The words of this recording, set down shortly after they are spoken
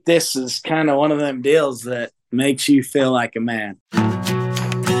This is kind of one of them deals that makes you feel like a man.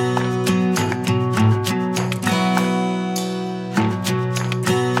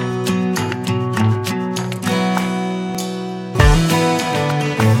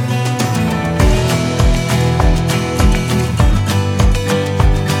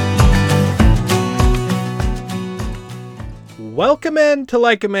 Welcome in to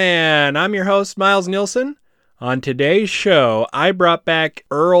Like a Man. I'm your host, Miles Nielsen. On today's show, I brought back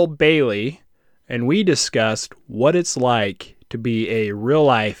Earl Bailey, and we discussed what it's like to be a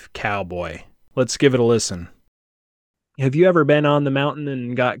real-life cowboy. Let's give it a listen. Have you ever been on the mountain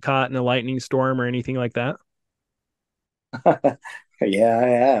and got caught in a lightning storm or anything like that? Yeah, I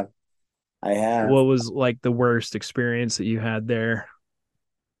have. I have. What was like the worst experience that you had there?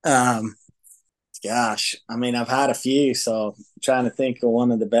 Um, Gosh, I mean, I've had a few, so I'm trying to think of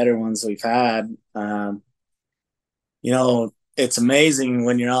one of the better ones we've had. It's amazing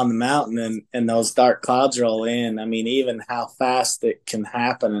when you're on the mountain and those dark clouds roll in. I mean, even how fast it can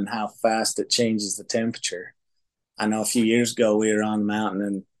happen and how fast it changes the temperature. I know a few years ago we were on the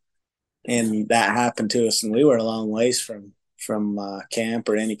mountain and that happened to us, and we were a long ways from camp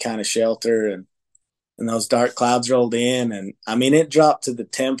or any kind of shelter, and those dark clouds rolled in, and I mean, it dropped to the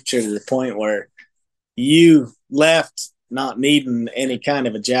temperature to the point where you left not needing any kind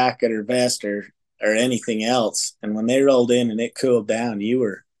of a jacket or vest or anything else, and when they rolled in and it cooled down, you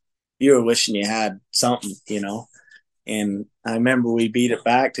were wishing you had something. And I remember we beat it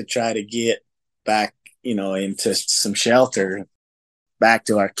back to try to get back, into some shelter back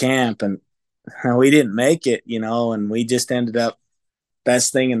to our camp, and we didn't make it, and we just ended up,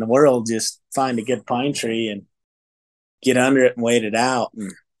 best thing in the world, just find a good pine tree and get under it and wait it out.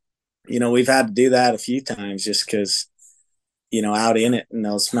 And we've had to do that a few times just because, out in it in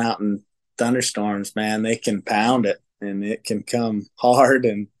those mountain thunderstorms, man, they can pound it and it can come hard,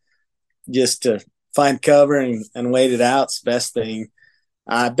 and just to find cover and wait it out's the best thing.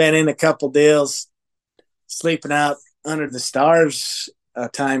 I've been in a couple deals sleeping out under the stars a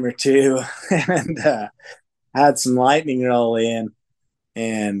time or two and had some lightning roll in,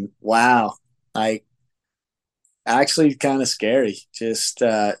 and wow, I actually kind of scary. Just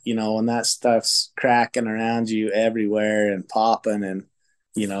when that stuff's cracking around you everywhere and popping, and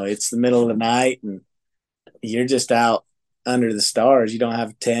it's the middle of the night and you're just out under the stars. You don't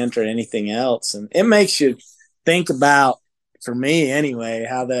have a tent or anything else, and it makes you think about, for me anyway,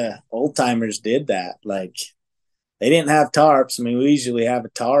 how the old timers did that. Like, they didn't have tarps. I mean, we usually have a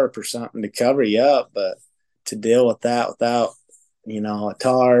tarp or something to cover you up, but to deal with that without a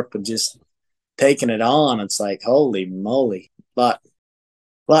tarp and just taking it on, it's like, holy moly, a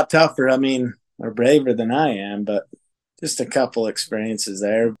lot tougher. I mean, or braver than I am, but just a couple experiences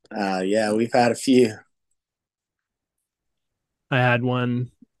there. Yeah, we've had a few. I had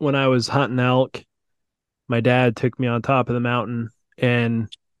one when I was hunting elk. My dad took me on top of the mountain and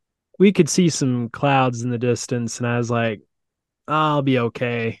we could see some clouds in the distance, and I was like, I'll be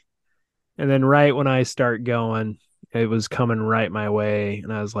okay. And then right when I start going, it was coming right my way,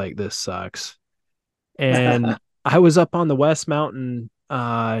 and I was like, this sucks. And I was up on the West Mountain,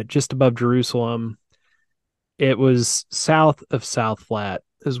 just above Jerusalem. It was south of South Flat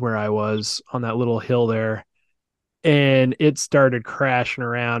is where I was on that little hill there. And it started crashing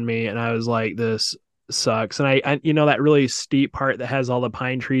around me, and I was like, this sucks. And I that really steep part that has all the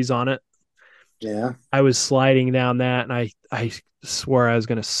pine trees on it. Yeah. I was sliding down that, and I swore I was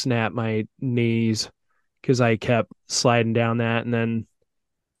going to snap my knees because I kept sliding down that. And then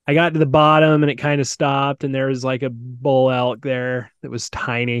I got to the bottom and it kind of stopped, and there was like a bull elk there that was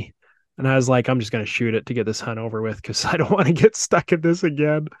tiny. And I was like, I'm just going to shoot it to get this hunt over with because I don't want to get stuck in this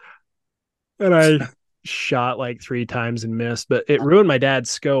again. And I shot like 3 times and missed, but it ruined my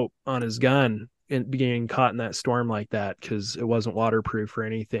dad's scope on his gun and being caught in that storm like that because it wasn't waterproof or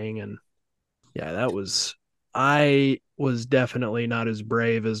anything. And yeah, I was definitely not as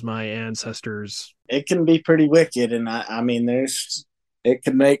brave as my ancestors. It can be pretty wicked, and I mean, it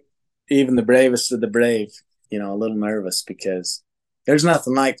can make even the bravest of the brave, a little nervous, because there's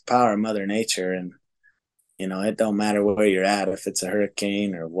nothing like the power of Mother Nature, and it don't matter where you're at, if it's a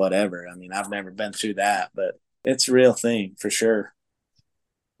hurricane or whatever. I mean, I've never been through that, but it's a real thing for sure.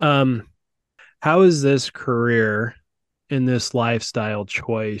 Um, how has this career in this lifestyle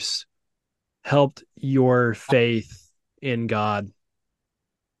choice helped your faith in God?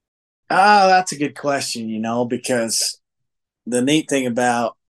 Oh, that's a good question, because the neat thing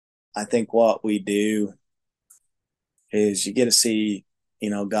about, I think, what we do is you get to see,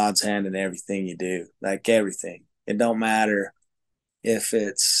 God's hand in everything you do, like everything. It don't matter if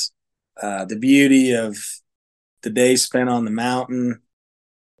it's the beauty of the day spent on the mountain,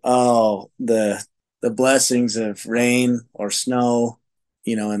 Oh, the blessings of rain or snow,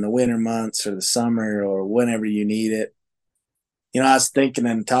 in the winter months or the summer or whenever you need it. I was thinking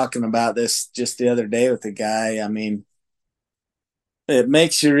and talking about this just the other day with a guy. I mean, it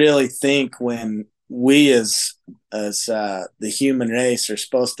makes you really think when we as the human race are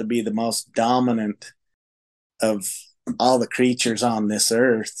supposed to be the most dominant of all the creatures on this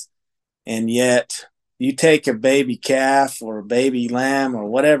earth, and yet you take a baby calf or a baby lamb or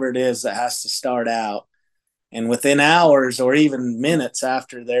whatever it is that has to start out, and within hours or even minutes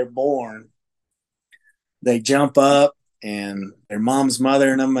after they're born, they jump up and their mom's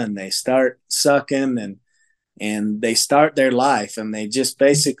mothering them and they start sucking and they start their life, and they just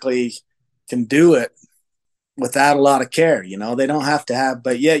basically can do it without a lot of care. They don't have to have,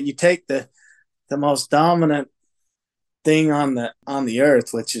 but yet you take the most dominant thing on the earth,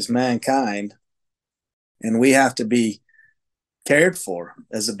 which is mankind, and we have to be cared for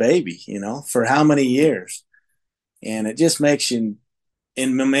as a baby, for how many years? And it just makes you,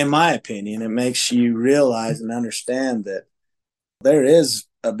 in my opinion, it makes you realize and understand that there is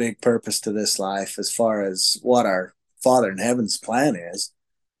a big purpose to this life as far as what our Father in Heaven's plan is.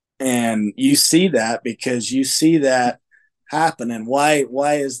 And you see that because you see that happen. And why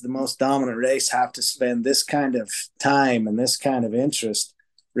is the most dominant race have to spend this kind of time and this kind of interest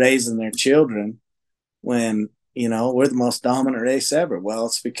raising their children when we're the most dominant race ever? Well,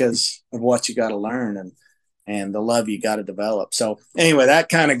 it's because of what you got to learn and the love you got to develop. So anyway, that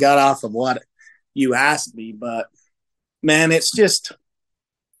kind of got off of what you asked me, but man, it's just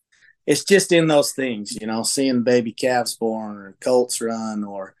in those things, seeing baby calves born or colts run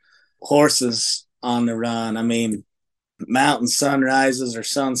or horses on the run. I mean, mountain sunrises or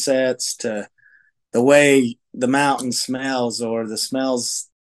sunsets to the way the mountain smells or the smells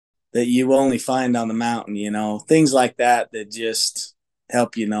that you only find on the mountain, things like that just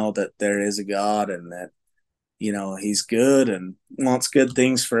help you know that there is a God and that, he's good and wants good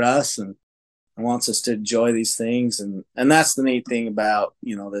things for us and wants us to enjoy these things. And that's the neat thing about,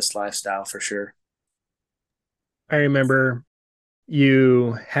 this lifestyle for sure. I remember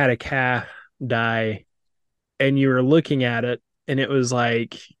you had a calf die and you were looking at it and it was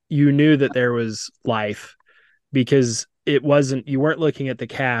like you knew that there was life because you weren't looking at the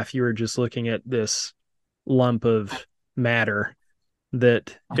calf, you were just looking at this lump of matter,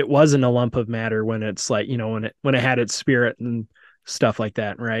 that it wasn't a lump of matter when it's like, when it had its spirit and stuff like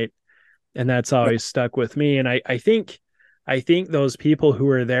that, right? And that's always stuck with me. And I think those people who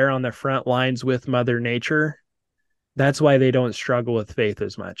are there on the front lines with Mother Nature, that's why they don't struggle with faith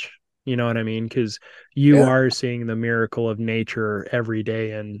as much. You know what I mean? Because you Yeah. are seeing the miracle of nature every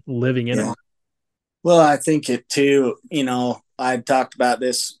day and living in Yeah. it. Well, I think it too, I talked about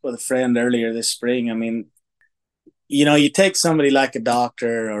this with a friend earlier this spring. I mean, you take somebody like a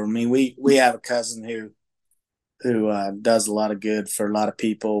doctor, or I mean, we have a cousin who does a lot of good for a lot of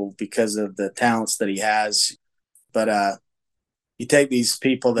people because of the talents that he has. But you take these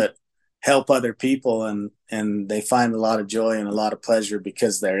people that help other people, and they find a lot of joy and a lot of pleasure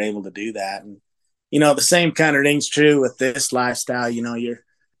because they're able to do that. And the same kind of thing's true with this lifestyle. You're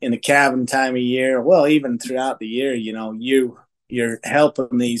in the cabin time of year, well, even throughout the year, you're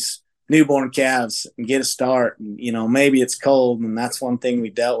helping these newborn calves and get a start. And, maybe it's cold, and that's one thing we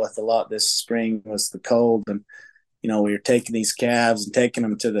dealt with a lot this spring was the cold. And we were taking these calves and taking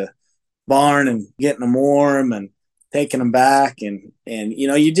them to the barn and getting them warm and taking them back, and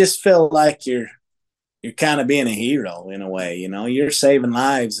you just feel like you're kind of being a hero in a way. You're saving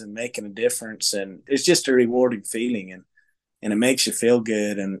lives and making a difference, and it's just a rewarding feeling, and it makes you feel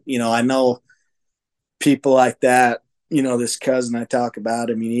good. And I know people like that. This cousin I talk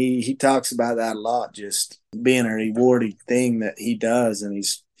about, I mean, he talks about that a lot, just being a rewarding thing that he does, and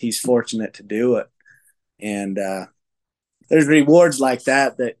he's fortunate to do it. And there's rewards like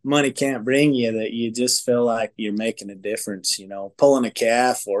that money can't bring you, that you just feel like you're making a difference, pulling a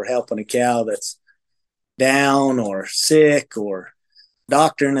calf or helping a cow that's down or sick, or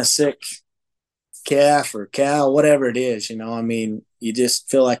doctoring a sick calf or cow, whatever it is, I mean, you just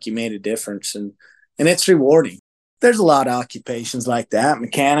feel like you made a difference, and it's rewarding. There's a lot of occupations like that.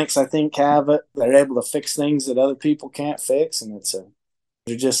 Mechanics, I think, have it. They're able to fix things that other people can't fix, and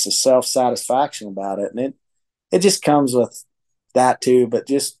there's just a self-satisfaction about it. And it just comes with that too, but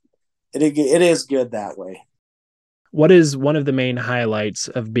just it is good that way. What is one of the main highlights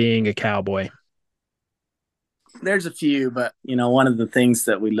of being a cowboy? There's a few, but one of the things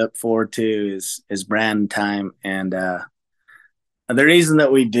that we look forward to is brand time, and the reason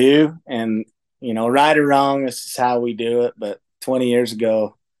that we do, and right or wrong, this is how we do it. But 20 years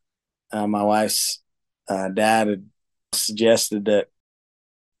ago, my wife's dad had suggested that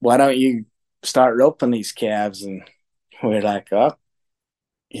why don't you start roping these calves? And we're like, oh,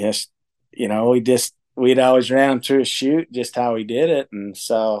 yes, we'd always ran them through a chute, just how we did it. And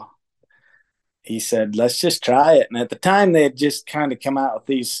so he said, let's just try it. And at the time, they had just kind of come out with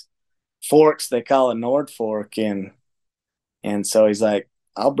these forks they call a Nord fork. And so he's like,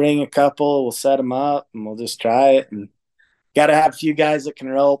 I'll bring a couple, we'll set them up, and we'll just try it. And got to have a few guys that can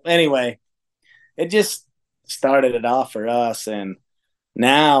rope. Anyway, it just started it off for us. And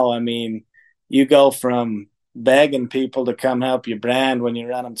now, I mean, you go from begging people to come help you brand when you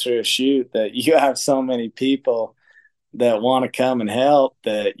run them through a chute that you have so many people that want to come and help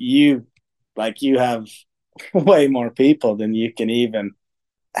that you have way more people than you can even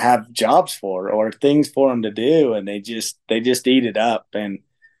have jobs for or things for them to do, and they just eat it up. And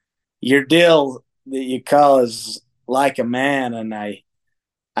your deal that you call is like a man, and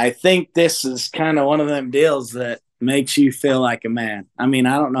I think this is kind of one of them deals that makes you feel like a man. I mean,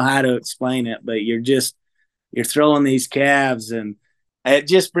 I don't know how to explain it, but you're throwing these calves, and it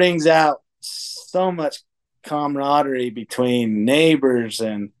just brings out so much camaraderie between neighbors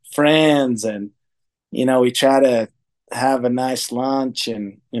and friends. And we try to have a nice lunch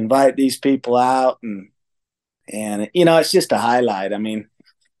and invite these people out, and it's just a highlight. I mean,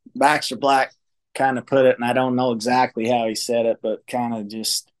 Baxter Black kind of put it, and I don't know exactly how he said it, but kind of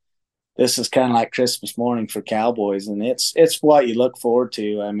just this is kind of like Christmas morning for cowboys, and it's what you look forward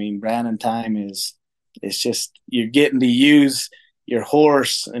to. I mean, branding time is it's just you're getting to use your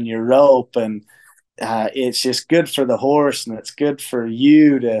horse and your rope, and it's just good for the horse, and it's good for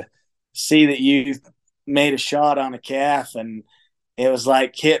you to see that you made a shot on a calf, and it was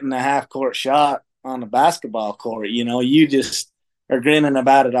like hitting a half court shot on a basketball court. You just are grinning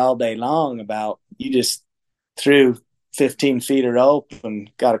about it all day long. About you just threw 15 feet of rope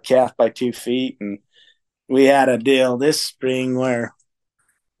and got a calf by 2 feet. And we had a deal this spring where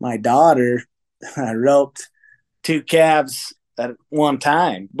my daughter roped two calves at one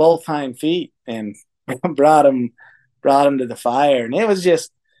time, both hind feet, and brought them to the fire. And it was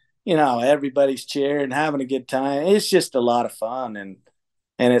just, everybody's cheering, having a good time. It's just a lot of fun, and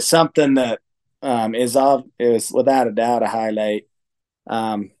it's something that is without a doubt a highlight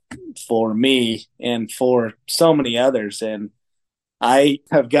um, for me and for so many others. And I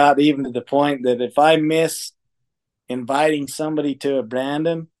have got even to the point that if I miss inviting somebody to a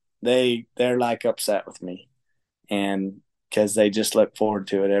Brandon, they're like upset with me, and because they just look forward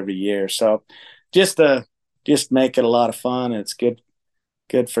to it every year. So just make it a lot of fun. It's good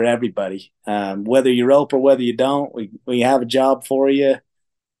for everybody. Whether you rope or whether you don't, we have a job for you.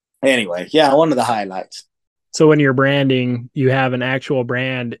 Anyway, yeah, one of the highlights. So when you're branding, you have an actual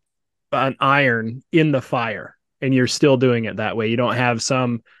brand, an iron in the fire, and you're still doing it that way. You don't have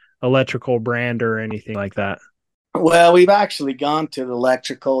some electrical brand or anything like that. Well, we've actually gone to the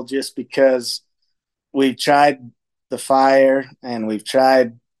electrical just because we've tried the fire and we've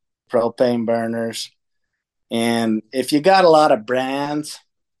tried propane burners. And if you got a lot of brands,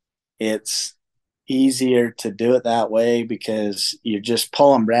 it's easier to do it that way because you're just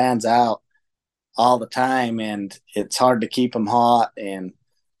pulling brands out all the time, and it's hard to keep them hot and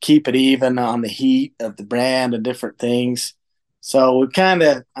keep it even on the heat of the brand and different things. So we kind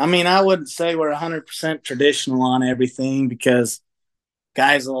of, I mean, I wouldn't say we're 100% traditional on everything because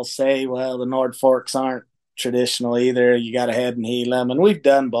guys will say, well, the Nord Forks aren't traditional either. You got to head and heat them. And we've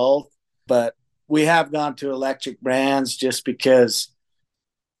done both, but we have gone to electric brands just because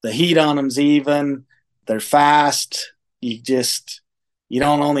the heat on them's even, they're fast. You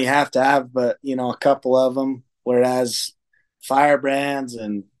don't only have to have, but a couple of them. Whereas firebrands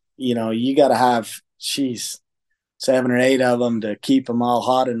and you got to have, geez, 7 or 8 of them to keep them all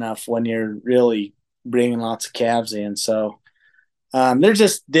hot enough when you're really bringing lots of calves in. So there's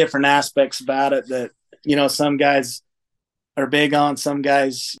just different aspects about it that some guys are big on, some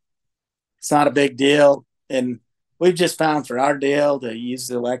guys it's not a big deal, and we've just found for our deal to use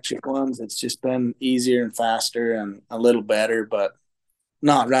the electric ones. It's just been easier and faster and a little better, but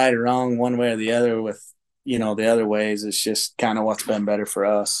not right or wrong one way or the other with the other ways. It's just kind of what's been better for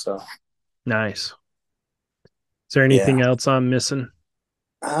us. So Nice. Is there yeah. anything else I'm missing?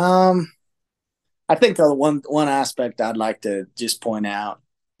 I think the one aspect I'd like to just point out,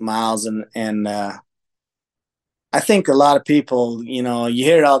 Miles, and I think a lot of people, you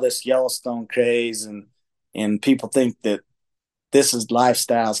hear all this Yellowstone craze, and people think that this is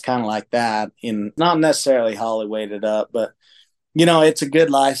lifestyles kind of like that, and not necessarily Hollywooded up, but it's a good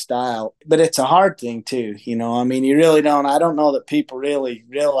lifestyle, but it's a hard thing too. I mean, you really don't. I don't know that people really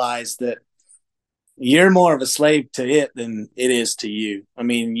realize that you're more of a slave to it than it is to you. I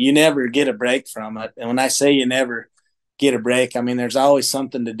mean, you never get a break from it, and when I say you never get a break. I mean, there's always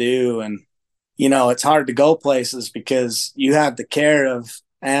something to do. And, you know, it's hard to go places because you have the care of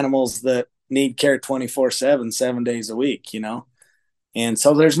animals that need care 24/7, 7 days a week, you know? And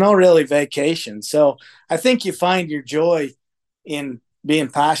so there's no really vacation. So I think you find your joy in being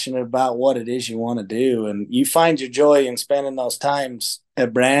passionate about what it is you want to do. And you find your joy in spending those times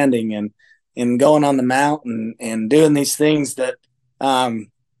at branding and going on the mountain and doing these things that,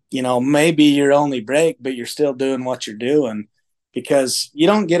 you know, maybe your only break, but you're still doing what you're doing because you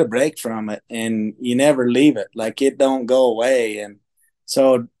don't get a break from it and you never leave it. Like it don't go away. And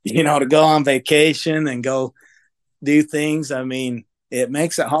so, you know, to go on vacation and go do things, I mean, it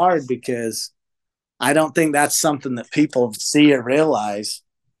makes it hard because I don't think that's something that people see or realize.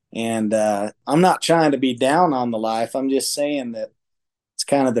 And I'm not trying to be down on the life. I'm just saying that it's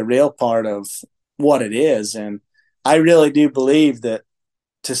kind of the real part of what it is. And I really do believe that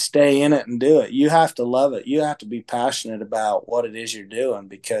to stay in it and do it, you have to love it. You have to be passionate about what it is you're doing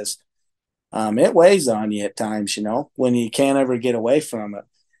because it weighs on you at times, you know, when you can't ever get away from it.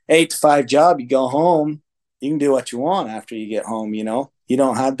 8 to 5 job, you go home, you can do what you want after you get home, you know. You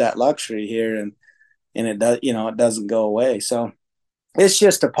don't have that luxury here and it does, you know, it doesn't go away. So it's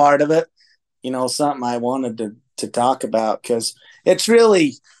just a part of it, you know, something I wanted to talk about because it's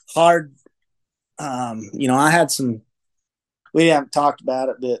really hard. You know, we haven't talked about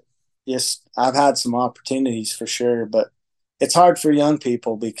it, but just I've had some opportunities for sure, but it's hard for young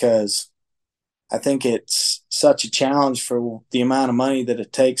people because I think it's such a challenge for the amount of money that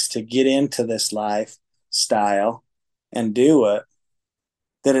it takes to get into this lifestyle and do it,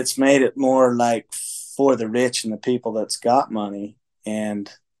 that it's made it more like for the rich and the people that's got money. And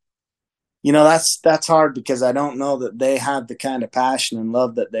you know, that's hard because I don't know that they have the kind of passion and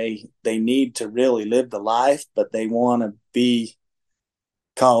love that they need to really live the life, but they want to be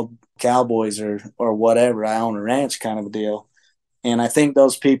called cowboys or whatever. I own a ranch kind of a deal. And I think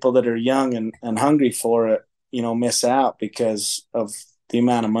those people that are young and hungry for it, you know, miss out because of the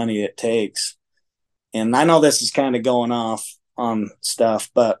amount of money it takes. And I know this is kind of going off on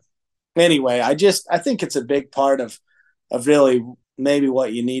stuff, but anyway, I think it's a big part of really maybe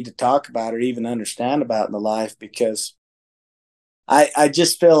what you need to talk about or even understand about in the life because I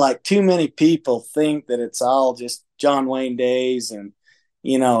just feel like too many people think that it's all just John Wayne days and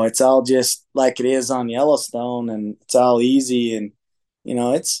you know it's all just like it is on Yellowstone and it's all easy and you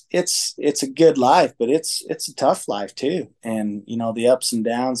know it's a good life but it's a tough life too and you know the ups and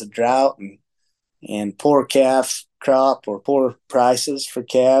downs of drought and poor calf crop or poor prices for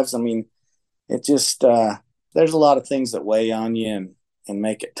calves. I mean it just there's a lot of things that weigh on you and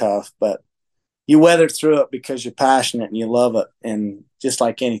make it tough, but you weather through it because you're passionate and you love it and just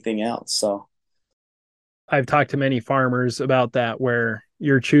like anything else. So I've talked to many farmers about that where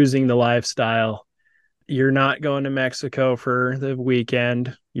you're choosing the lifestyle. You're not going to Mexico for the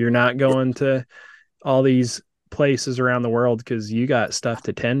weekend. You're not going to all these places around the world because you got stuff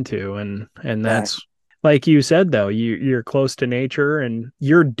to tend to. And that's like you said, though, you're close to nature and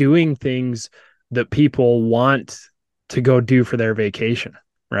you're doing things that people want to go do for their vacation.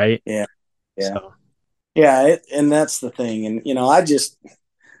 Right. yeah. So. Yeah. And that's the thing. And, you know, I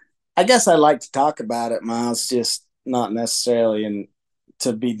guess I like to talk about it, Miles, just not necessarily and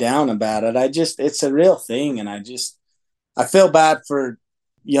to be down about it. It's a real thing. And I feel bad for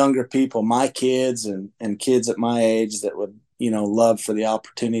younger people, my kids and kids at my age that would, you know, love for the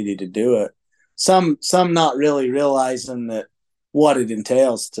opportunity to do it. Some not really realizing that what it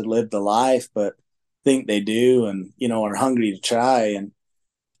entails to live the life, but think they do and, you know, are hungry to try. And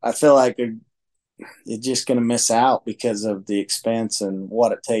I feel like you're just going to miss out because of the expense and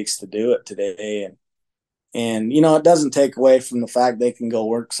what it takes to do it today. And, you know, it doesn't take away from the fact they can go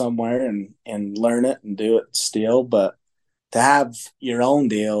work somewhere and learn it and do it still. But to have your own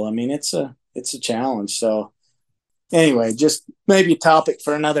deal, I mean, it's a challenge. So anyway, just maybe a topic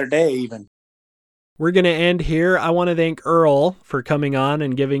for another day, even. We're going to end here. I want to thank Earl for coming on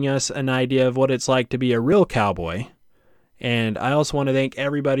and giving us an idea of what it's like to be a real cowboy. And I also want to thank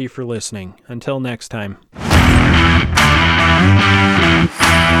everybody for listening. Until next time.